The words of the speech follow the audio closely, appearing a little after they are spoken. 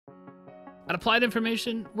At Applied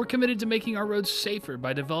Information, we're committed to making our roads safer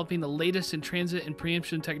by developing the latest in transit and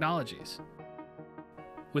preemption technologies.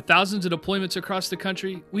 With thousands of deployments across the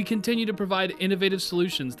country, we continue to provide innovative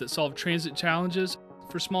solutions that solve transit challenges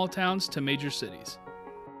for small towns to major cities,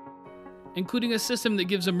 including a system that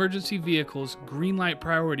gives emergency vehicles green light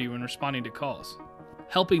priority when responding to calls,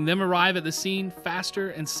 helping them arrive at the scene faster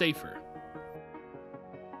and safer.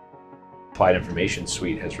 Applied Information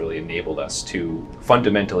Suite has really enabled us to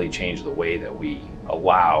fundamentally change the way that we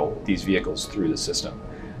allow these vehicles through the system,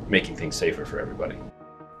 making things safer for everybody.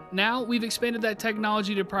 Now we've expanded that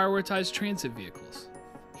technology to prioritize transit vehicles.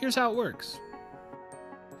 Here's how it works.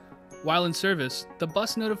 While in service, the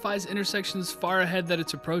bus notifies intersections far ahead that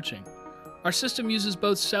it's approaching. Our system uses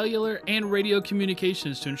both cellular and radio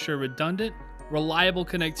communications to ensure redundant, reliable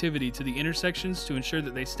connectivity to the intersections to ensure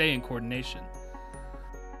that they stay in coordination.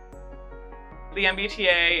 The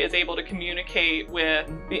MBTA is able to communicate with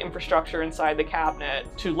the infrastructure inside the cabinet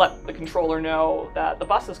to let the controller know that the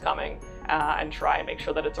bus is coming and try and make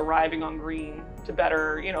sure that it's arriving on green to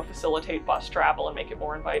better, facilitate bus travel and make it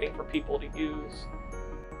more inviting for people to use.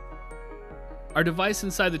 Our device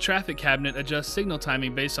inside the traffic cabinet adjusts signal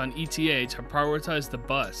timing based on ETA to prioritize the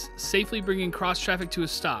bus, safely bringing cross-traffic to a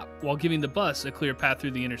stop while giving the bus a clear path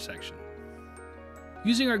through the intersection.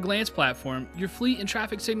 Using our Glance platform, your fleet and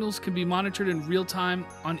traffic signals can be monitored in real time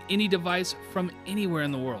on any device from anywhere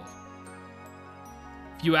in the world.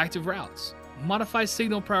 View active routes, modify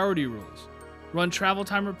signal priority rules, run travel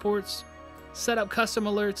time reports, set up custom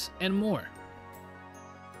alerts, and more.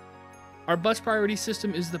 Our bus priority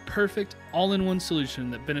system is the perfect all-in-one solution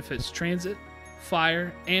that benefits transit,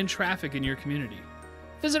 fire, and traffic in your community.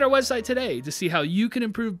 Visit our website today to see how you can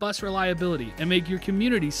improve bus reliability and make your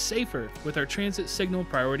community safer with our transit signal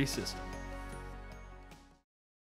priority system.